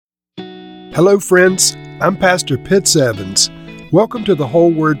Hello, friends. I'm Pastor Pitts Evans. Welcome to the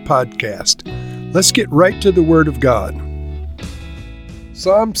Whole Word Podcast. Let's get right to the Word of God.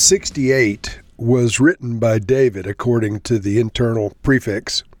 Psalm 68 was written by David according to the internal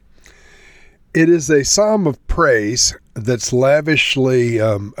prefix. It is a psalm of praise that's lavishly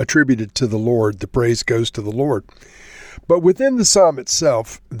attributed to the Lord. The praise goes to the Lord. But within the psalm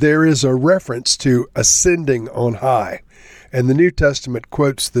itself, there is a reference to ascending on high. And the New Testament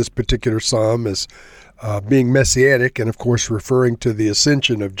quotes this particular psalm as being messianic and, of course, referring to the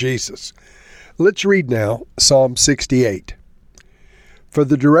ascension of Jesus. Let's read now Psalm 68. For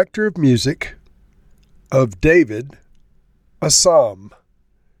the director of music, of David, a psalm,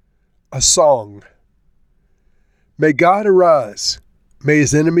 a song. May God arise, may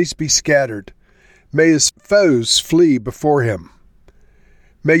his enemies be scattered, may his foes flee before him.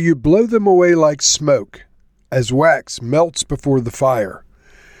 May you blow them away like smoke, as wax melts before the fire.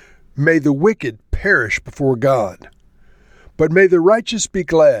 May the wicked perish before God. But may the righteous be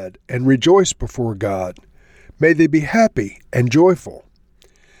glad and rejoice before God. May they be happy and joyful.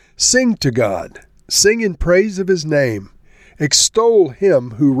 Sing to God. Sing in praise of his name. Extol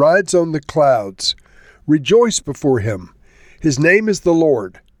him who rides on the clouds. Rejoice before him. His name is the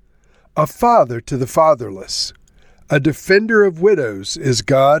Lord. A father to the fatherless. A defender of widows is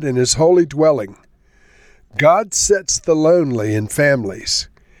God in his holy dwelling. God sets the lonely in families.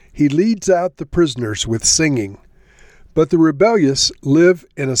 He leads out the prisoners with singing. But the rebellious live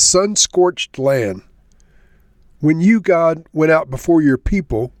in a sun-scorched land. When you, God, went out before your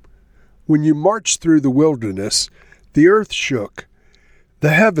people, when you marched through the wilderness, the earth shook.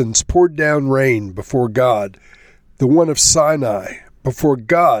 The heavens poured down rain before God, the one of Sinai, before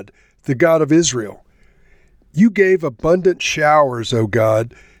God, the God of Israel. You gave abundant showers, O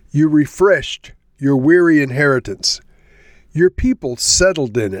God. You refreshed your weary inheritance. Your people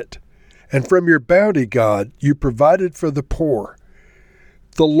settled in it, and from your bounty, God, you provided for the poor.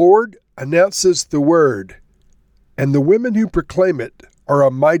 The Lord announces the word, and the women who proclaim it are a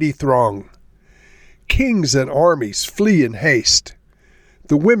mighty throng. Kings and armies flee in haste.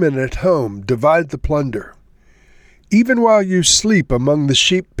 The women at home divide the plunder. Even while you sleep among the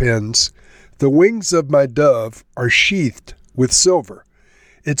sheep pens, the wings of my dove are sheathed with silver,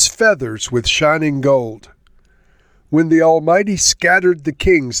 its feathers with shining gold. When the Almighty scattered the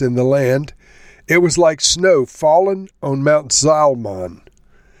kings in the land, it was like snow fallen on Mount Zalmon.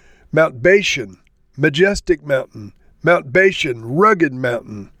 Mount Bashan, majestic mountain, Mount Bashan, rugged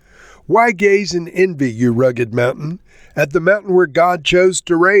mountain. Why gaze in envy, you rugged mountain, at the mountain where God chose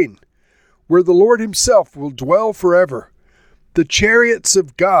to reign, where the Lord himself will dwell forever? The chariots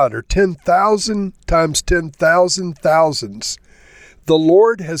of God are 10,000 times 10,000 thousands. The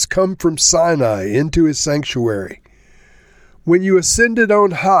Lord has come from Sinai into his sanctuary. When you ascended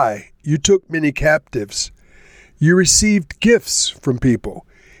on high, you took many captives. You received gifts from people,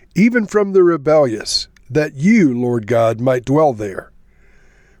 even from the rebellious, that you, Lord God, might dwell there.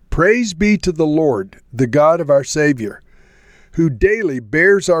 Praise be to the Lord, the God of our Savior, who daily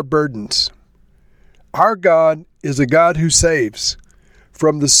bears our burdens. Our God is a God who saves.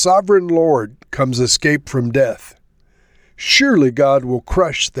 From the sovereign Lord comes escape from death. Surely God will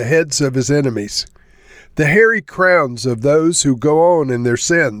crush the heads of his enemies, the hairy crowns of those who go on in their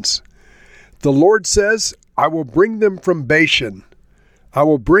sins. The Lord says, I will bring them from Bashan. I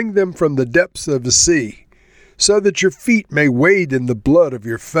will bring them from the depths of the sea, so that your feet may wade in the blood of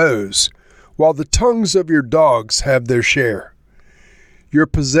your foes, while the tongues of your dogs have their share. Your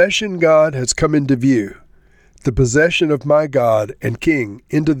possession, God, has come into view, the possession of my God and King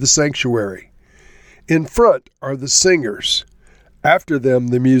into the sanctuary. In front are the singers, after them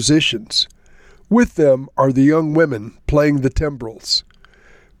the musicians. With them are the young women playing the timbrels.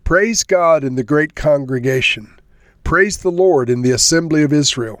 Praise God in the great congregation. Praise the Lord in the assembly of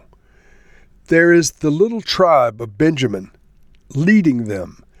Israel. There is the little tribe of Benjamin, leading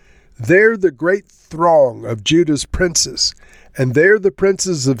them. There the great throng of Judah's princes, and there the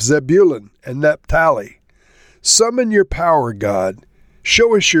princes of Zebulun and Naphtali. Summon your power, God.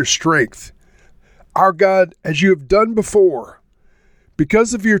 Show us your strength. Our God, as you have done before.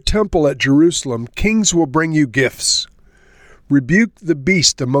 Because of your temple at Jerusalem, kings will bring you gifts. Rebuke the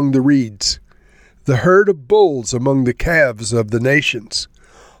beast among the reeds, the herd of bulls among the calves of the nations.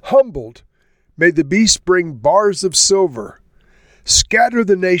 Humbled, may the beast bring bars of silver. Scatter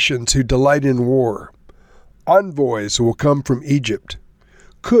the nations who delight in war. Envoys will come from Egypt.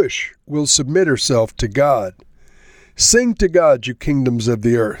 Cush will submit herself to God. Sing to God, you kingdoms of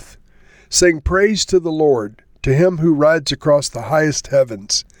the earth. Sing praise to the Lord, to him who rides across the highest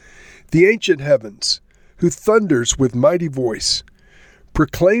heavens, the ancient heavens, who thunders with mighty voice.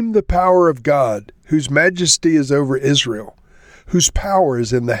 Proclaim the power of God, whose majesty is over Israel, whose power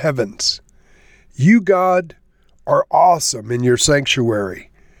is in the heavens. You, God, are awesome in your sanctuary.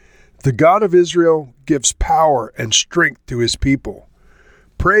 The God of Israel gives power and strength to his people.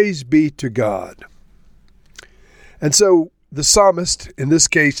 Praise be to God. And so the psalmist, in this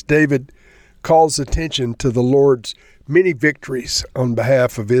case David, calls attention to the Lord's many victories on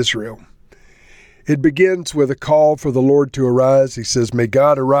behalf of Israel. It begins with a call for the Lord to arise. He says, "May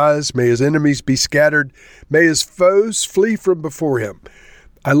God arise, may his enemies be scattered, may his foes flee from before him."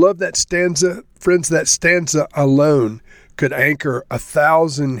 I love that stanza. Friends, that stanza alone could anchor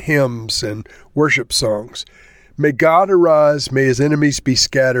 1,000 hymns and worship songs. May God arise, may his enemies be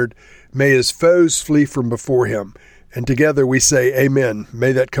scattered, may his foes flee from before him. And together we say, Amen.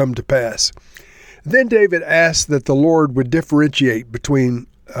 May that come to pass. Then David asked that the Lord would differentiate between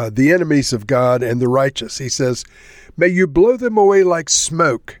the enemies of God and the righteous. He says, "May you blow them away like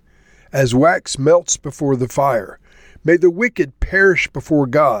smoke, as wax melts before the fire. May the wicked perish before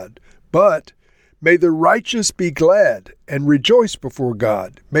God, but may the righteous be glad and rejoice before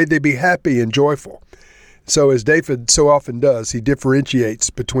God. May they be happy and joyful." So as David so often does, he differentiates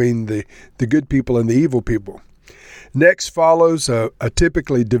between the good people and the evil people. Next follows a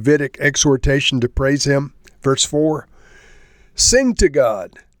typically Davidic exhortation to praise him. Verse 4, "Sing to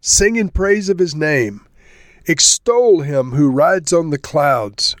God, sing in praise of his name. Extol him who rides on the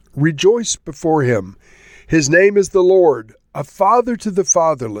clouds. Rejoice before him. His name is the Lord, a father to the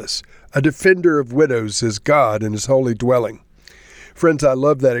fatherless, a defender of widows is God in his holy dwelling." Friends, I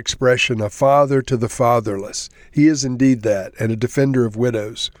love that expression, a father to the fatherless. He is indeed that, and a defender of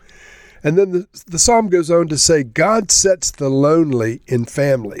widows. And then the psalm goes on to say, God sets the lonely in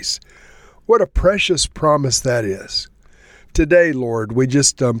families. What a precious promise that is. Today, Lord, we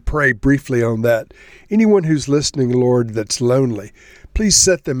just pray briefly on that. Anyone who's listening, Lord, that's lonely, please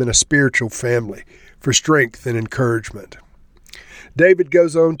set them in a spiritual family for strength and encouragement. David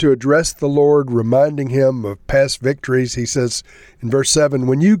goes on to address the Lord, reminding him of past victories. He says in verse 7,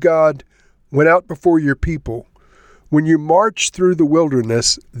 "When you, God, went out before your people, when you marched through the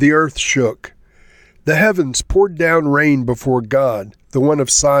wilderness, the earth shook. The heavens poured down rain before God, the one of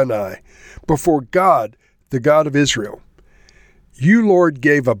Sinai, before God, the God of Israel. You, Lord,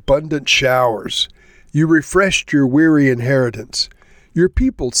 gave abundant showers. You refreshed your weary inheritance. Your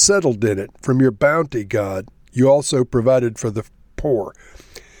people settled in it from your bounty, God. You also provided for the poor."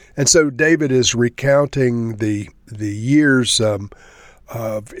 And so David is recounting the years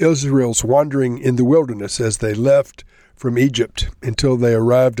of Israel's wandering in the wilderness as they left from Egypt until they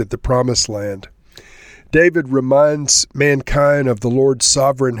arrived at the Promised Land. David reminds mankind of the Lord's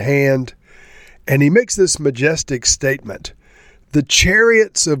sovereign hand, and he makes this majestic statement: "The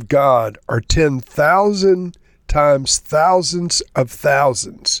chariots of God are 10,000 times thousands of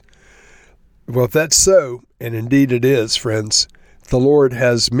thousands." Well, if that's so, and indeed it is, friends, the Lord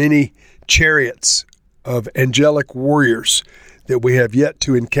has many chariots of angelic warriors that we have yet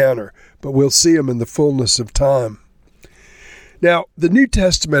to encounter, but we'll see them in the fullness of time. Now, the New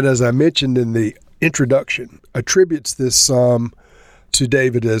Testament, as I mentioned in the introduction, attributes this psalm to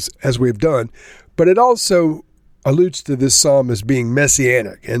David as we've done, but it also alludes to this psalm as being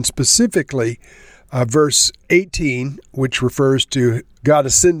messianic, and specifically verse 18, which refers to God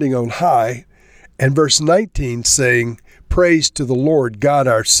ascending on high, and verse 19 saying, "Praise to the Lord God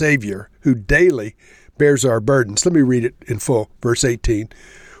our Savior, who daily bears our burdens." Let me read it in full. Verse 18,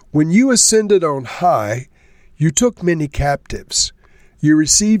 "When you ascended on high, you took many captives. You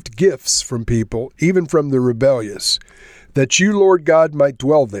received gifts from people, even from the rebellious, that you, Lord God, might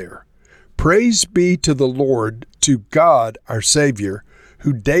dwell there. Praise be to the Lord, to God our Savior,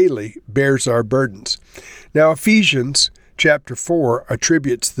 who daily bears our burdens." Now, Ephesians chapter 4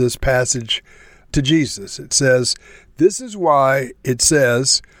 attributes this passage to Jesus. It says, "This is why it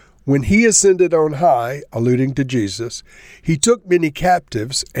says, when he ascended on high," alluding to Jesus, "he took many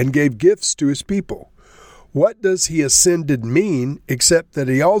captives and gave gifts to his people." What does he ascended mean except that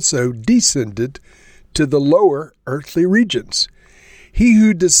he also descended to the lower earthly regions? He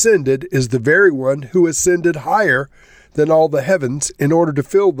who descended is the very one who ascended higher than all the heavens in order to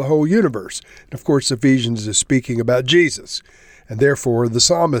fill the whole universe. And of course, Ephesians is speaking about Jesus, and therefore the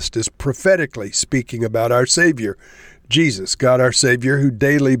psalmist is prophetically speaking about our Savior, Jesus, God our Savior, who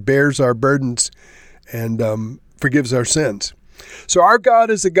daily bears our burdens and forgives our sins. So our God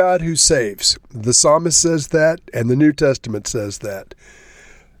is a God who saves. The psalmist says that, and the New Testament says that.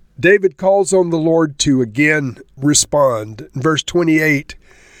 David calls on the Lord to again respond. In verse 28,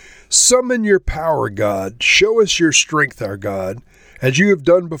 "Summon your power, God. Show us your strength, our God, as you have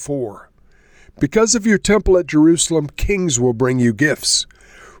done before. Because of your temple at Jerusalem, kings will bring you gifts.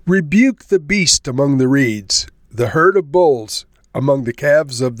 Rebuke the beast among the reeds, the herd of bulls among the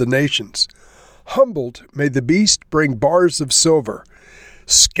calves of the nations. Humbled, may the beast bring bars of silver.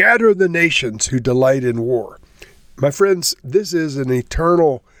 Scatter the nations who delight in war. My friends, this is an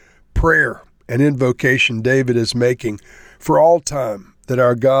eternal prayer and invocation David is making for all time, that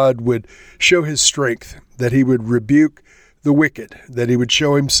our God would show his strength, that he would rebuke the wicked, that he would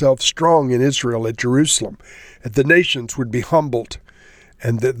show himself strong in Israel at Jerusalem, that the nations would be humbled,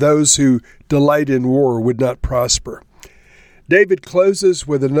 and that those who delight in war would not prosper. David closes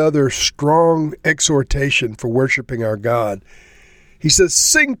with another strong exhortation for worshiping our God. He says,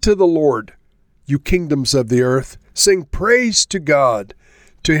 "Sing to the Lord, you kingdoms of the earth. Sing praise to God,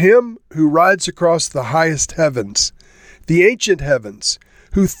 to him who rides across the highest heavens, the ancient heavens,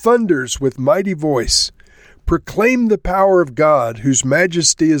 who thunders with mighty voice. Proclaim the power of God, whose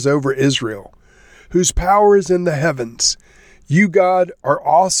majesty is over Israel, whose power is in the heavens. You, God, are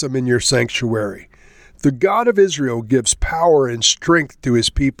awesome in your sanctuary. The God of Israel gives power and strength to his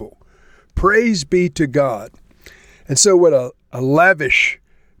people. Praise be to God." And so what a lavish,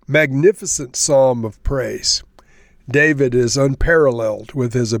 magnificent psalm of praise. David is unparalleled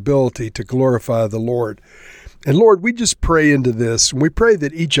with his ability to glorify the Lord. And Lord, we just pray into this, and we pray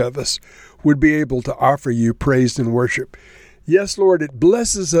that each of us would be able to offer you praise and worship. Yes, Lord, it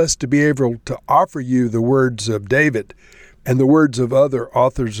blesses us to be able to offer you the words of David and the words of other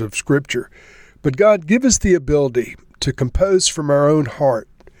authors of Scripture. But God, give us the ability to compose from our own heart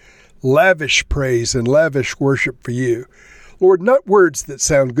lavish praise and lavish worship for you. Lord, not words that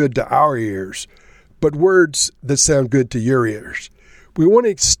sound good to our ears, but words that sound good to your ears. We want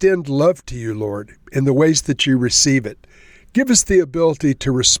to extend love to you, Lord, in the ways that you receive it. Give us the ability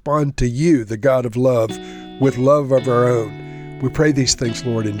to respond to you, the God of love, with love of our own. We pray these things,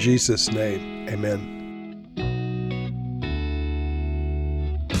 Lord, in Jesus' name. Amen.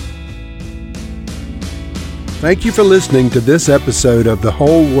 Thank you for listening to this episode of The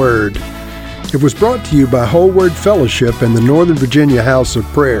Whole Word. It was brought to you by Whole Word Fellowship and the Northern Virginia House of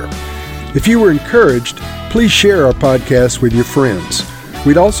Prayer. If you were encouraged, please share our podcast with your friends.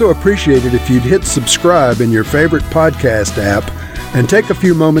 We'd also appreciate it if you'd hit subscribe in your favorite podcast app and take a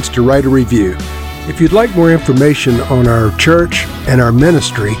few moments to write a review. If you'd like more information on our church and our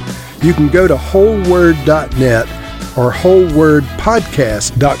ministry, you can go to wholeword.net or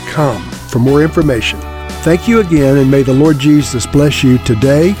wholewordpodcast.com for more information. Thank you again, and may the Lord Jesus bless you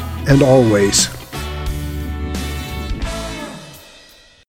today and always.